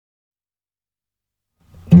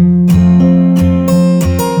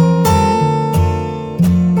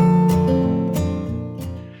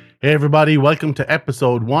Hey everybody, welcome to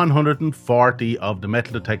episode 140 of the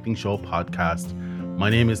Metal Detecting Show podcast.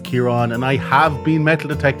 My name is Kieran and I have been metal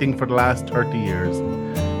detecting for the last 30 years.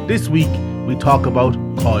 This week we talk about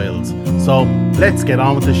coils, so let's get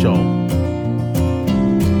on with the show.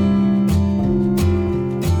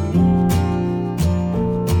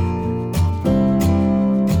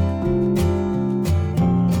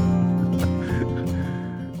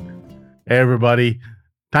 Hey everybody,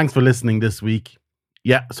 thanks for listening this week.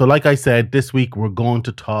 Yeah, so like I said, this week we're going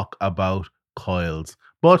to talk about coils.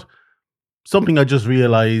 But something I just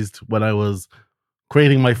realized when I was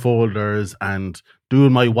creating my folders and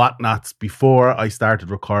doing my whatnots before I started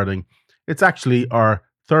recording, it's actually our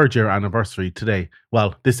 3rd year anniversary today.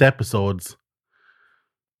 Well, this episode's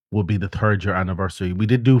will be the 3rd year anniversary. We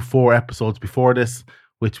did do 4 episodes before this,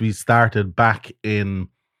 which we started back in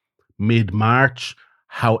mid-March.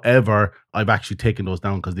 However, I've actually taken those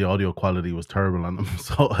down because the audio quality was terrible on them.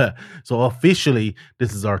 So officially,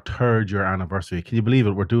 this is our 3rd year anniversary. Can you believe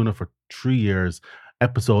it? We're doing it for 3 years,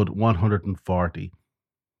 episode 140.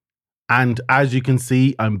 And as you can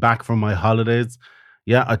see, I'm back from my holidays.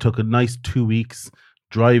 Yeah, I took a nice 2 weeks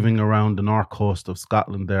driving around the north coast of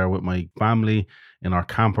Scotland there with my family in our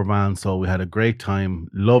camper van. So we had a great time,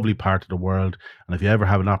 lovely part of the world. And if you ever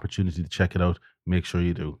have an opportunity to check it out, make sure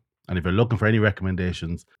you do. And if you're looking for any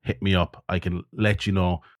recommendations, hit me up. I can let you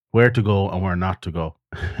know where to go and where not to go.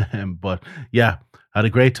 But yeah, had a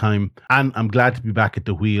great time. And I'm glad to be back at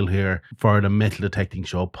the wheel here for the Metal Detecting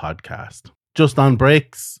Show podcast. Just on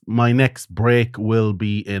breaks, my next break will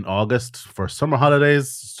be in August for summer holidays.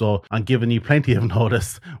 So I'm giving you plenty of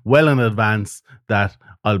notice well in advance that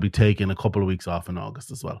I'll be taking a couple of weeks off in August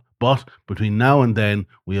as well. But between now and then,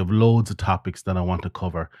 we have loads of topics that I want to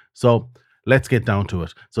cover. So let's get down to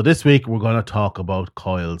it. So this week, we're going to talk about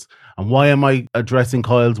coils. And why am I addressing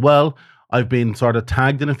coils? Well, I've been sort of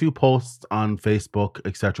tagged in a few posts on Facebook,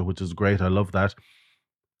 etc., which is great. I love that.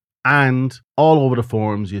 And all over the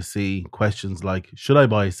forums, you see questions like, should I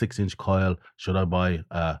buy a 6-inch coil? Should I buy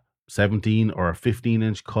a 17 or a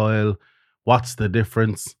 15-inch coil? What's the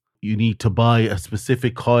difference? You need to buy a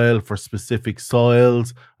specific coil for specific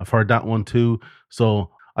soils. I've heard that one too. So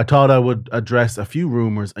I thought I would address a few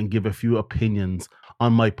rumors and give a few opinions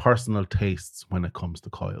on my personal tastes when it comes to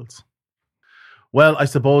coils. Well, I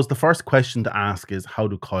suppose the first question to ask is, how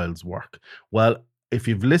do coils work? Well, if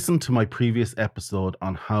you've listened to my previous episode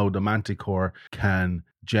on how the Manticore can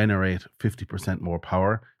generate 50% more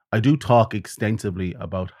power, I do talk extensively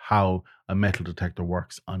about how a metal detector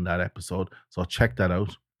works on that episode, so check that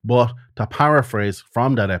out. But to paraphrase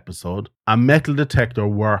from that episode, a metal detector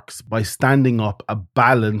works by standing up a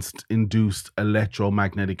balanced induced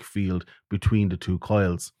electromagnetic field between the two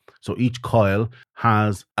coils. So each coil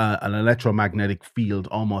has an electromagnetic field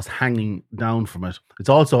almost hanging down from it. It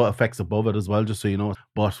also affects above it as well, just so you know.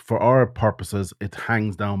 But for our purposes, it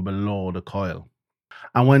hangs down below the coil.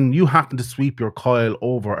 And when you happen to sweep your coil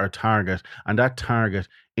over a target and that target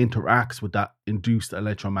interacts with that induced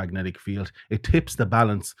electromagnetic field, it tips the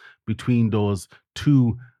balance between those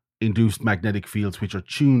two induced magnetic fields, which are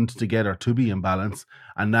tuned together to be in balance.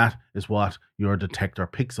 And that is what your detector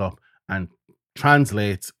picks up and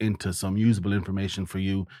translates into some usable information for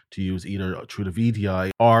you to use either through the VDI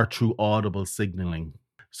or through audible signaling.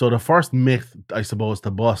 So the first myth, I suppose,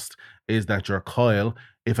 to bust is that your coil,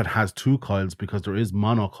 if it has 2 coils, because there is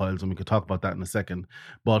monocoils, and we could talk about that in a second,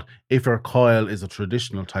 but if your coil is a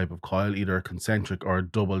traditional type of coil, either a concentric or a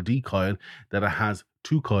double D coil, that it has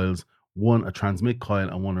 2 coils, one a transmit coil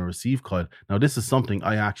and one a receive coil. Now, this is something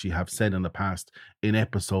I actually have said in the past in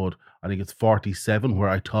episode, I think it's 47, where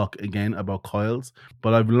I talk again about coils.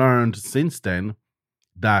 But I've learned since then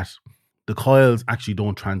that the coils actually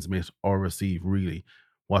don't transmit or receive, really.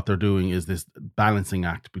 What they're doing is this balancing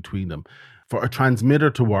act between them. For a transmitter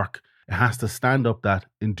to work, it has to stand up that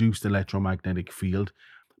induced electromagnetic field,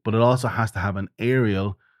 but it also has to have an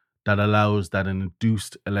aerial that allows that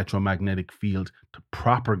induced electromagnetic field to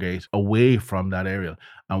propagate away from that aerial.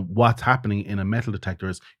 And what's happening in a metal detector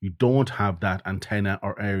is you don't have that antenna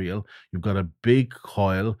or aerial. You've got a big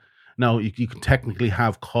coil. Now, you can technically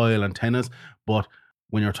have coil antennas, but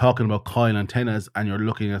when you're talking about coil antennas and you're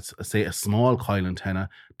looking at, say, a small coil antenna,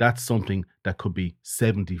 that's something that could be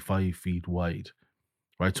 75 feet wide,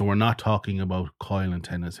 right? So we're not talking about coil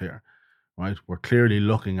antennas here, right? We're clearly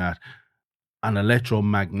looking at an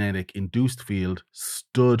electromagnetic induced field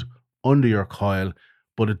stood under your coil,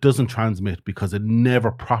 but it doesn't transmit because it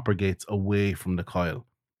never propagates away from the coil.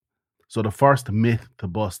 So the first myth to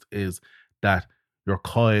bust is that your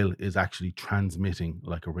coil is actually transmitting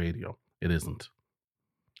like a radio. It isn't.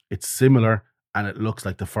 It's similar and it looks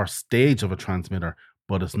like the first stage of a transmitter,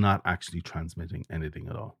 but it's not actually transmitting anything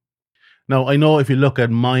at all. Now, I know if you look at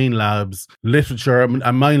Minelab's literature, and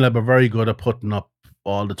Minelab are very good at putting up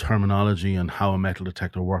all the terminology and how a metal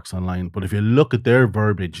detector works online. But if you look at their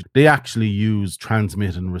verbiage, they actually use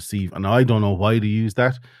transmit and receive. And I don't know why they use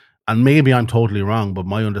that. And maybe I'm totally wrong, but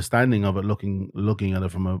my understanding of it, looking at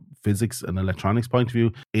it from a physics and electronics point of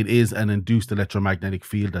view, it is an induced electromagnetic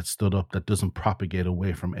field that stood up that doesn't propagate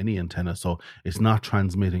away from any antenna. So it's not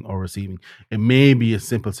transmitting or receiving. It may be a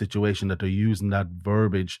simple situation that they're using that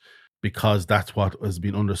verbiage because that's what has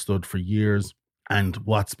been understood for years and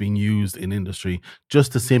what's been used in industry,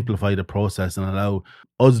 just to simplify the process and allow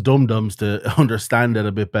us dum-dums to understand it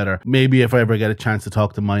a bit better. Maybe if I ever get a chance to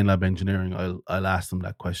talk to Minelab Engineering, I'll ask them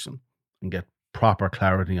that question and get proper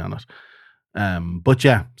clarity on it. But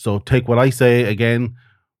yeah, so take what I say again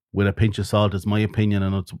with a pinch of salt. It's my opinion,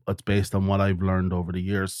 and it's based on what I've learned over the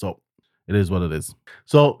years. So it is what it is.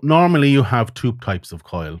 So normally you have two types of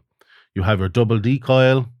coil. You have your double D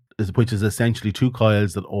coil, which is essentially two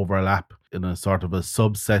coils that overlap in a sort of a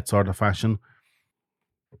subset sort of fashion.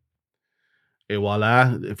 Et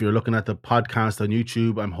voila. If you're looking at the podcast on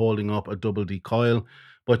YouTube, I'm holding up a double D coil.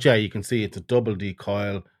 But yeah, you can see it's a double D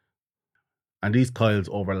coil. And these coils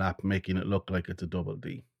overlap, making it look like it's a double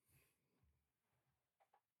D.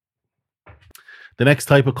 The next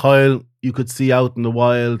type of coil you could see out in the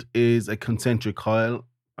wild is a concentric coil.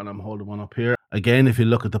 And I'm holding one up here. Again, if you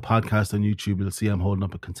look at the podcast on YouTube, you'll see I'm holding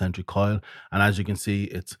up a concentric coil. And as you can see,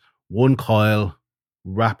 it's one coil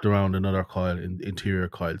wrapped around another coil, interior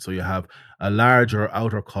coil. So you have a larger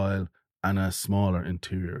outer coil and a smaller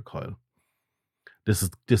interior coil. This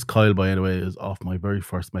coil, by the way, is off my very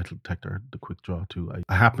first metal detector, the Quick Draw 2.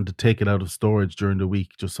 I happened to take it out of storage during the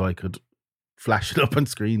week just so I could flash it up on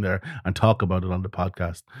screen there and talk about it on the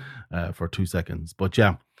podcast for 2 seconds. But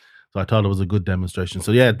yeah, so I thought it was a good demonstration.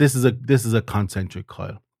 So yeah, this is a concentric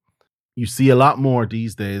coil. You see a lot more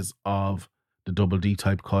these days of the double D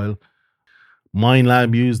type coil.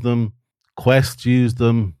 Minelab used them, Quest used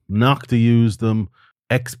them, Nocta used them,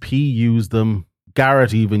 XP used them,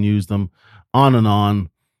 Garrett even used them, on,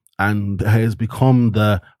 and has become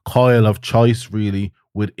the coil of choice really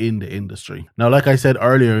within the industry. Now, like I said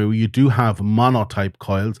earlier, you do have monotype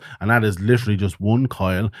coils, and that is literally just one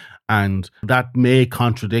coil, and that may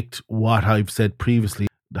contradict what I've said previously,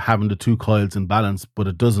 having the two coils in balance, but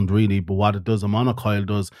it doesn't really. But what it does, a monocoil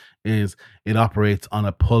does, is it operates on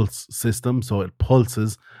a pulse system. So it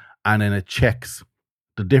pulses and then it checks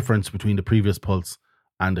the difference between the previous pulse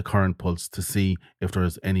and the current pulse to see if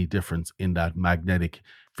there's any difference in that magnetic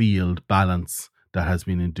field balance that has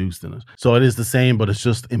been induced in it. So it is the same, but it's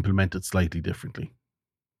just implemented slightly differently.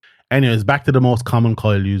 Anyways, back to the most common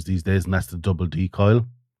coil used these days, and that's the double D coil.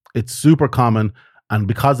 It's super common. And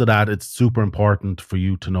because of that, it's super important for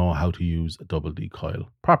you to know how to use a double D coil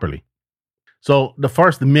properly. So the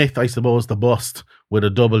first myth, I suppose, to bust with a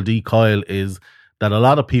double D coil is that a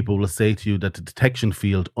lot of people will say to you that the detection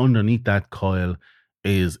field underneath that coil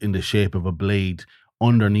is in the shape of a blade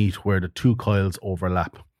underneath where the two coils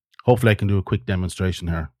overlap. Hopefully I can do a quick demonstration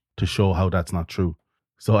here to show how that's not true.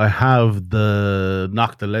 So I have the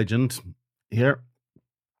Nocta Legend here.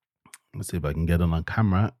 Let's see if I can get it on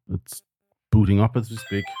camera. It's booting up as we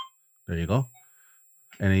speak. There you go.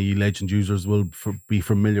 Any Legend users will be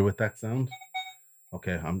familiar with that sound.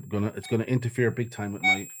 Okay, it's gonna interfere big time with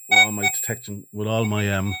all my detection, with all my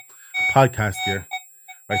podcast gear.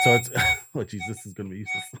 Right, so it's oh geez, this is gonna be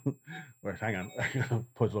useless. Right, hang on. I'm gonna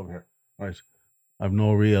put it over here. Right. I've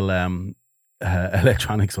no real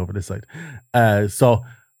electronics over this side. So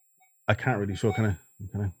I can't really show. Can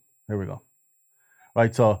I? There we go.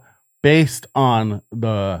 Right, so based on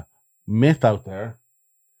the myth out there,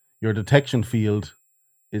 your detection field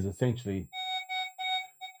is essentially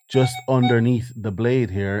just underneath the blade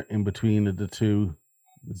here, in between the two.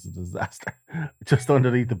 This is a disaster. Just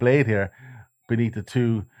underneath the blade here, beneath the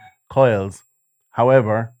two coils.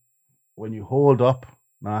 However, when you hold up,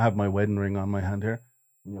 now I have my wedding ring on my hand here.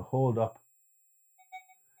 When you hold up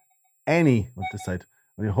when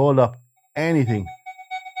you hold up anything,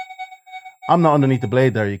 I'm not underneath the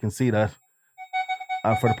blade there. You can see that.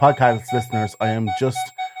 For the podcast listeners, I am just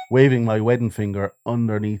waving my wedding finger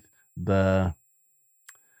underneath the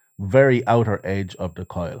very outer edge of the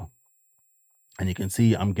coil. And you can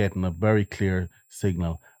see I'm getting a very clear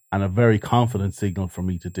signal and a very confident signal for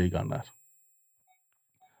me to dig on that.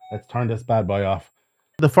 Let's turn this bad boy off.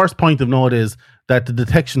 The first point of note is that the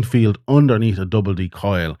detection field underneath a double D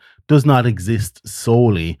coil does not exist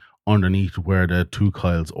solely underneath where the two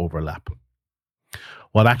coils overlap.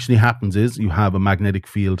 What actually happens is you have a magnetic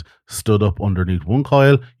field stood up underneath one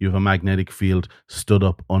coil, you have a magnetic field stood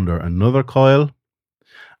up under another coil,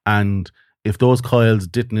 And if those coils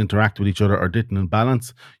didn't interact with each other or didn't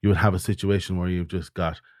imbalance, you would have a situation where you've just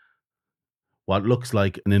got what looks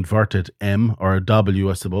like an inverted M or a W,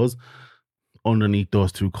 I suppose, underneath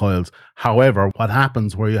those two coils. However, what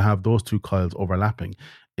happens where you have those two coils overlapping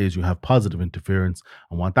is you have positive interference.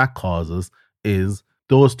 And what that causes is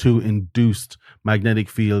those two induced magnetic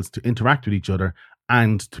fields to interact with each other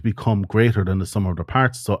and to become greater than the sum of their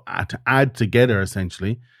parts. So to add together,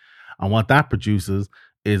 essentially. And what that produces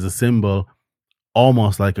is a symbol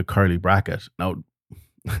almost like a curly bracket. Now,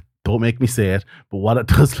 don't make me say it, but what it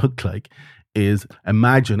does look like is,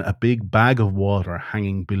 imagine a big bag of water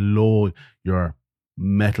hanging below your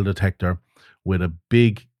metal detector with a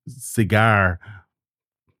big cigar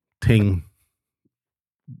thing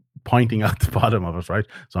pointing out the bottom of it, right?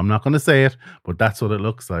 So I'm not going to say it, but that's what it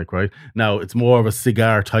looks like, right? Now, it's more of a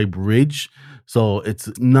cigar type ridge. So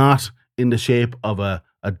it's not in the shape of a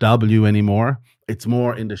W anymore. It's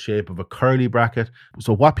more in the shape of a curly bracket.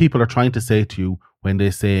 So what people are trying to say to you when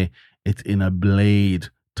they say it's in a blade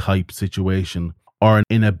type situation or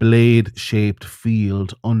in a blade shaped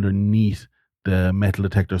field underneath the metal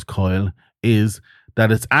detector's coil is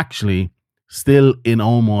that it's actually still in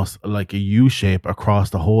almost like a U shape across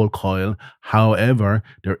the whole coil. However,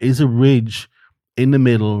 there is a ridge in the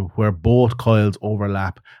middle where both coils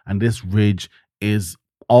overlap, and this ridge is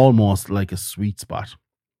almost like a sweet spot,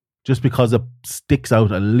 just because it sticks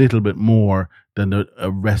out a little bit more than the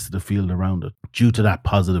rest of the field around it due to that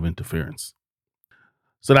positive interference.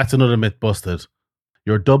 So that's another myth busted.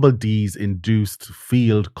 Your double D's induced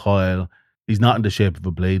field coil is not in the shape of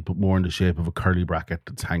a blade, but more in the shape of a curly bracket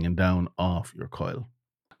that's hanging down off your coil.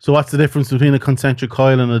 So what's the difference between a concentric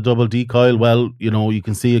coil and a double D coil? Well, you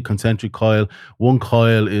can see a concentric coil. One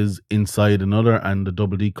coil is inside another, and the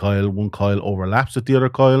double D coil, one coil overlaps with the other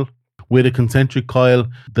coil. With a concentric coil,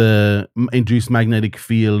 the induced magnetic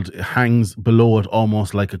field hangs below it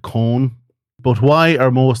almost like a cone. But why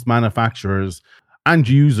are most manufacturers and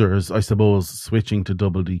users, I suppose, switching to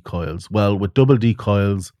double D coils? Well, with double D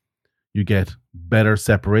coils, you get better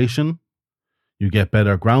separation, you get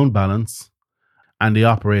better ground balance, and they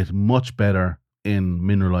operate much better in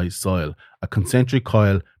mineralized soil. A concentric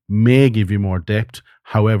coil may give you more depth,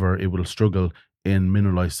 however, it will struggle in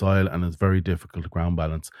mineralized soil and is very difficult to ground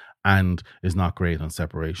balance and is not great on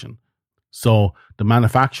separation. So the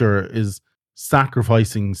manufacturer is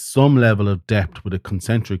sacrificing some level of depth with a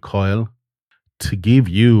concentric coil to give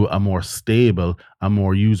you a more stable, a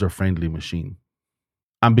more user-friendly machine.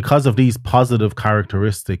 And because of these positive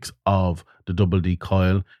characteristics of the double D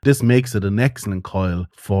coil, this makes it an excellent coil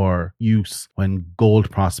for use when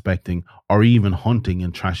gold prospecting or even hunting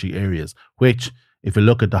in trashy areas, which, if you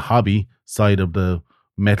look at the hobby side of the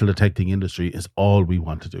metal detecting industry, is all we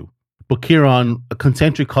want to do. But Kieran, a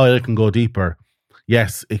concentric coil can go deeper.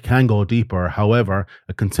 Yes, it can go deeper. However,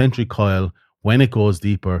 a concentric coil, when it goes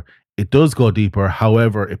deeper, it does go deeper.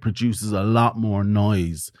 However, it produces a lot more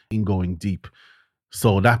noise in going deep.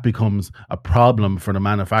 So that becomes a problem for the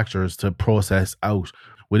manufacturers to process out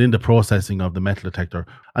within the processing of the metal detector.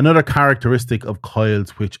 Another characteristic of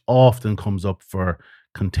coils, which often comes up for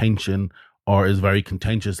contention or is very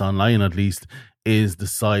contentious online at least, is the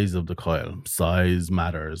size of the coil. Size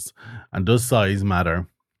matters. And does size matter?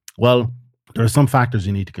 Well, there are some factors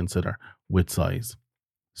you need to consider with size.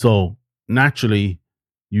 So naturally,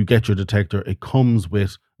 you get your detector, it comes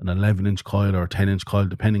with an 11-inch coil or a 10-inch coil,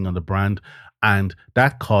 depending on the brand. And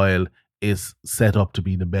that coil is set up to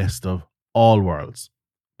be the best of all worlds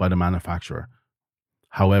by the manufacturer.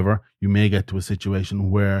 However, you may get to a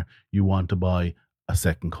situation where you want to buy a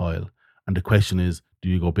second coil. And the question is, do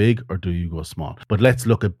you go big or do you go small? But let's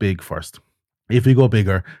look at big first. If you go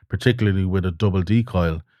bigger, particularly with a double D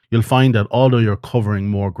coil, you'll find that although you're covering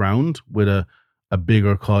more ground with a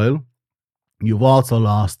bigger coil, you've also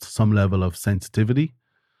lost some level of sensitivity.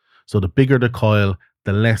 So the bigger the coil,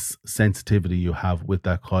 the less sensitivity you have with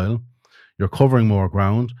that coil. You're covering more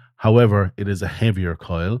ground. However, it is a heavier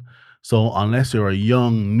coil. So unless you're a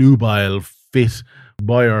young, nubile, fit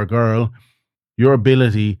boy or girl, your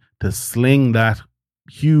ability to sling that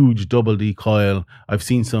huge double D coil, I've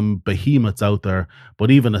seen some behemoths out there, but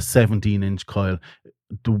even a 17-inch coil,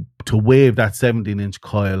 to wave that 17-inch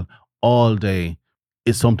coil all day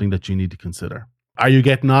is something that you need to consider. Are you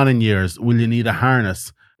getting on in years? Will you need a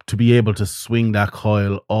harness to be able to swing that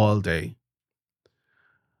coil all day?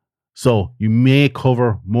 So you may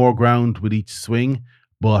cover more ground with each swing,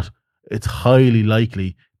 but it's highly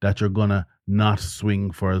likely that you're going to not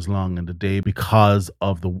swing for as long in the day because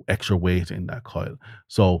of the extra weight in that coil.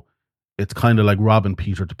 So it's kind of like robbing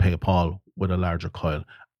Peter to pay Paul with a larger coil.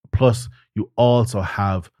 Plus, you also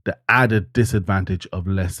have the added disadvantage of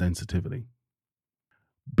less sensitivity.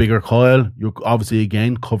 Bigger coil, you obviously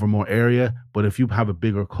again cover more area, but if you have a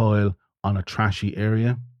bigger coil on a trashy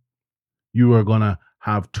area, you are going to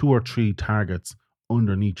have 2 or 3 targets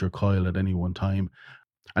underneath your coil at any one time,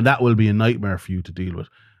 and that will be a nightmare for you to deal with.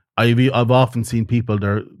 I've often seen people,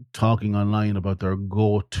 they're talking online about their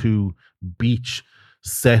go-to beach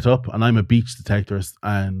setup, and I'm a beach detector,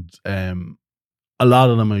 and a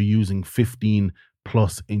lot of them are using 15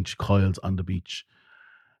 plus inch coils on the beach.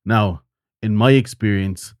 Now, in my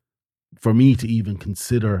experience, for me to even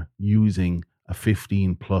consider using a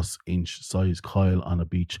 15 plus inch size coil on a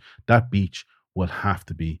beach, that beach will have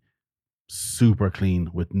to be super clean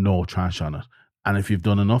with no trash on it. And if you've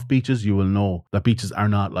done enough beaches, you will know that beaches are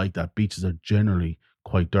not like that. Beaches are generally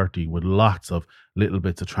quite dirty with lots of little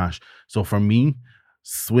bits of trash. So for me,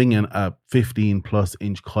 swinging a 15 plus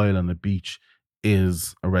inch coil on a beach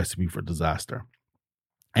is a recipe for disaster.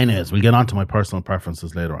 Anyways, we'll get on to my personal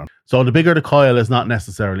preferences later on. So the bigger the coil is not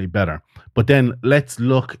necessarily better. But then let's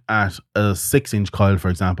look at a 6-inch coil, for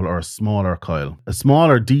example, or a smaller coil. A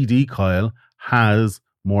smaller DD coil has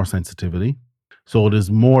more sensitivity. So it is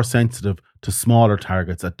more sensitive to smaller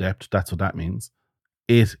targets at depth. That's what that means.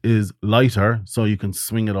 It is lighter, so you can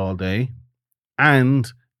swing it all day. And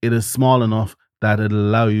it is small enough that it'll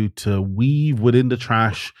allow you to weave within the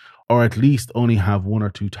trash, or at least only have 1 or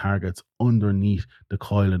 2 targets underneath the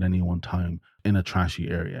coil at any one time in a trashy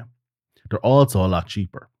area. They're also a lot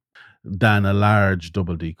cheaper than a large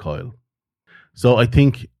double D coil. So I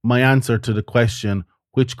think my answer to the question,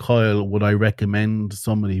 which coil would I recommend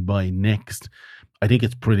somebody buy next? I think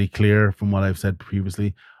it's pretty clear from what I've said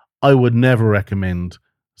previously. I would never recommend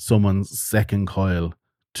someone's second coil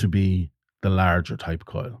to be the larger type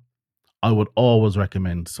coil. I would always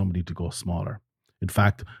recommend somebody to go smaller. In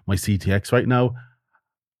fact, my CTX right now,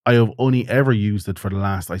 I have only ever used it for the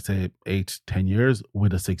last, I say, 8-10 years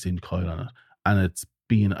with a 6-inch coil on it. And it's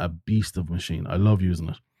been a beast of a machine. I love using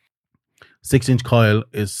it. 6-inch coil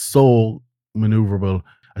is so maneuverable.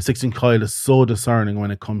 A 6-inch coil is so discerning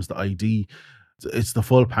when it comes to ID. It's the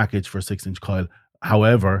full package for a 6-inch coil.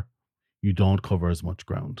 However, you don't cover as much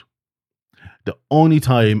ground. The only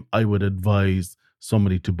time I would advise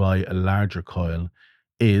somebody to buy a larger coil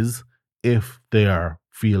is if they are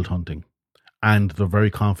field hunting and they're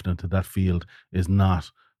very confident that that field is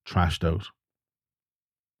not trashed out.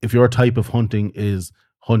 If your type of hunting is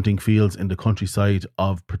hunting fields in the countryside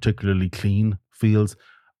of particularly clean fields,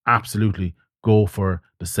 absolutely go for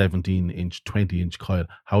the 17-inch, 20-inch coil.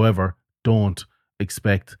 However, don't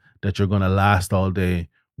expect that you're going to last all day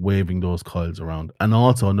waving those coils around. And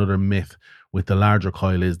also another myth with the larger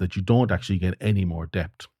coil is that you don't actually get any more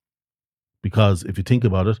depth. Because if you think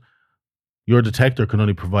about it, your detector can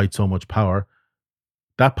only provide so much power.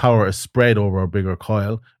 That power is spread over a bigger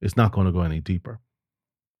coil. It's not going to go any deeper.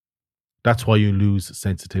 That's why you lose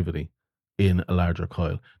sensitivity in a larger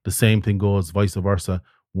coil. The same thing goes vice versa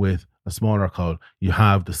with a smaller coil. You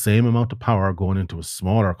have the same amount of power going into a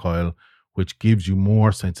smaller coil, which gives you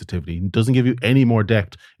more sensitivity. It doesn't give you any more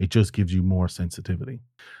depth. It just gives you more sensitivity.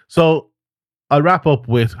 So I'll wrap up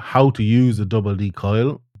with how to use a double D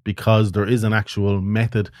coil, because there is an actual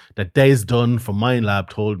method that Des Dunn from Minelab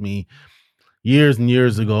told me years and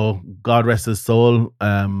years ago. God rest his soul.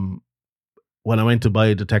 When I went to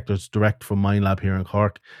buy detectors direct from Minelab here in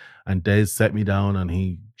Cork, and Des set me down and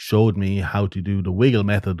he showed me how to do the wiggle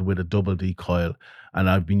method with a double D coil, and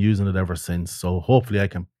I've been using it ever since. So hopefully I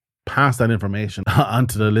can pass that information on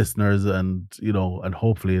to the listeners, and and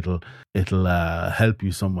hopefully it'll help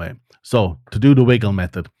you some way. So to do the wiggle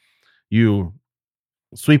method, you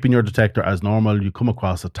sweep in your detector as normal. You come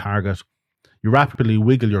across a target. You rapidly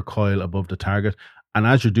wiggle your coil above the target, and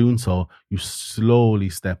as you're doing so, you slowly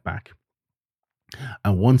step back.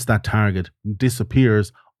 And once that target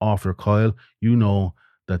disappears off your coil, you know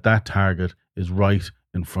that that target is right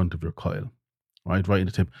in front of your coil, right in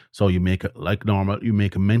the tip. So you make it like normal. You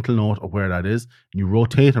make a mental note of where that is. You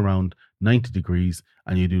rotate around 90 degrees,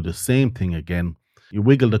 and you do the same thing again. You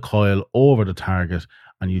wiggle the coil over the target,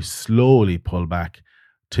 and you slowly pull back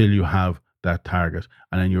till you have that target,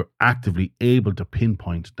 and then you're actively able to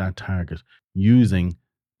pinpoint that target using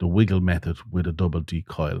the wiggle method with a double D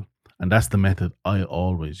coil. And that's the method I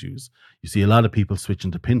always use. You see a lot of people switch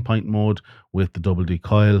into pinpoint mode with the double D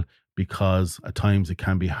coil because at times it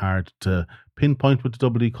can be hard to pinpoint with the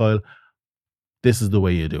double D coil. This is the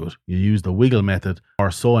way you do it. You use the wiggle method, or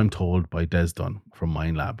so I'm told by Des Dunn from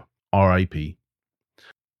Minelab. RIP.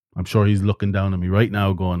 I'm sure he's looking down at me right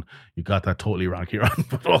now going, you got that totally wrong here.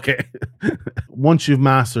 But okay. Once you've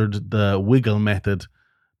mastered the wiggle method,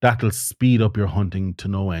 That'll speed up your hunting to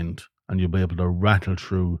no end, and you'll be able to rattle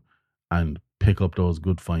through and pick up those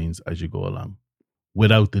good finds as you go along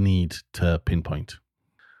without the need to pinpoint.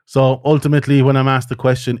 So ultimately, when I'm asked the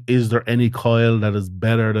question, is there any coil that is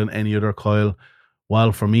better than any other coil?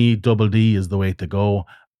 Well, for me, Double D is the way to go.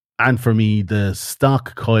 And for me, the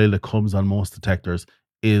stock coil that comes on most detectors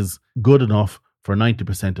is good enough for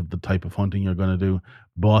 90% of the type of hunting you're going to do.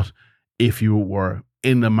 But if you were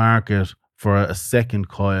in the market for a second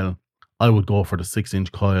coil, I would go for the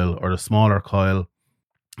 6-inch coil or the smaller coil.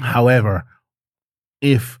 However,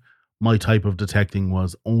 if my type of detecting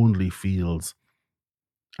was only fields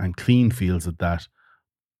and clean fields at that,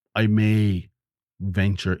 I may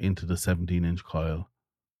venture into the 17-inch coil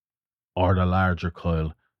or the larger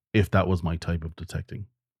coil if that was my type of detecting.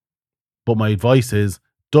 But my advice is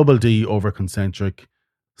Double D over concentric,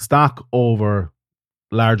 stock over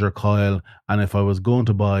larger coil, and if I was going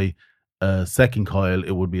to buy a second coil,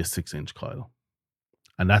 it would be a 6-inch coil.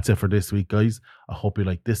 And that's it for this week, guys. I hope you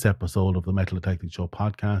like this episode of the Metal Detecting Show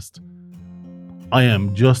podcast. I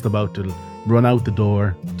am just about to run out the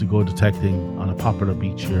door to go detecting on a popular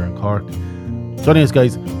beach here in Cork. So anyways,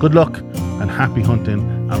 guys, good luck and happy hunting,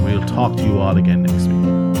 and we'll talk to you all again next week.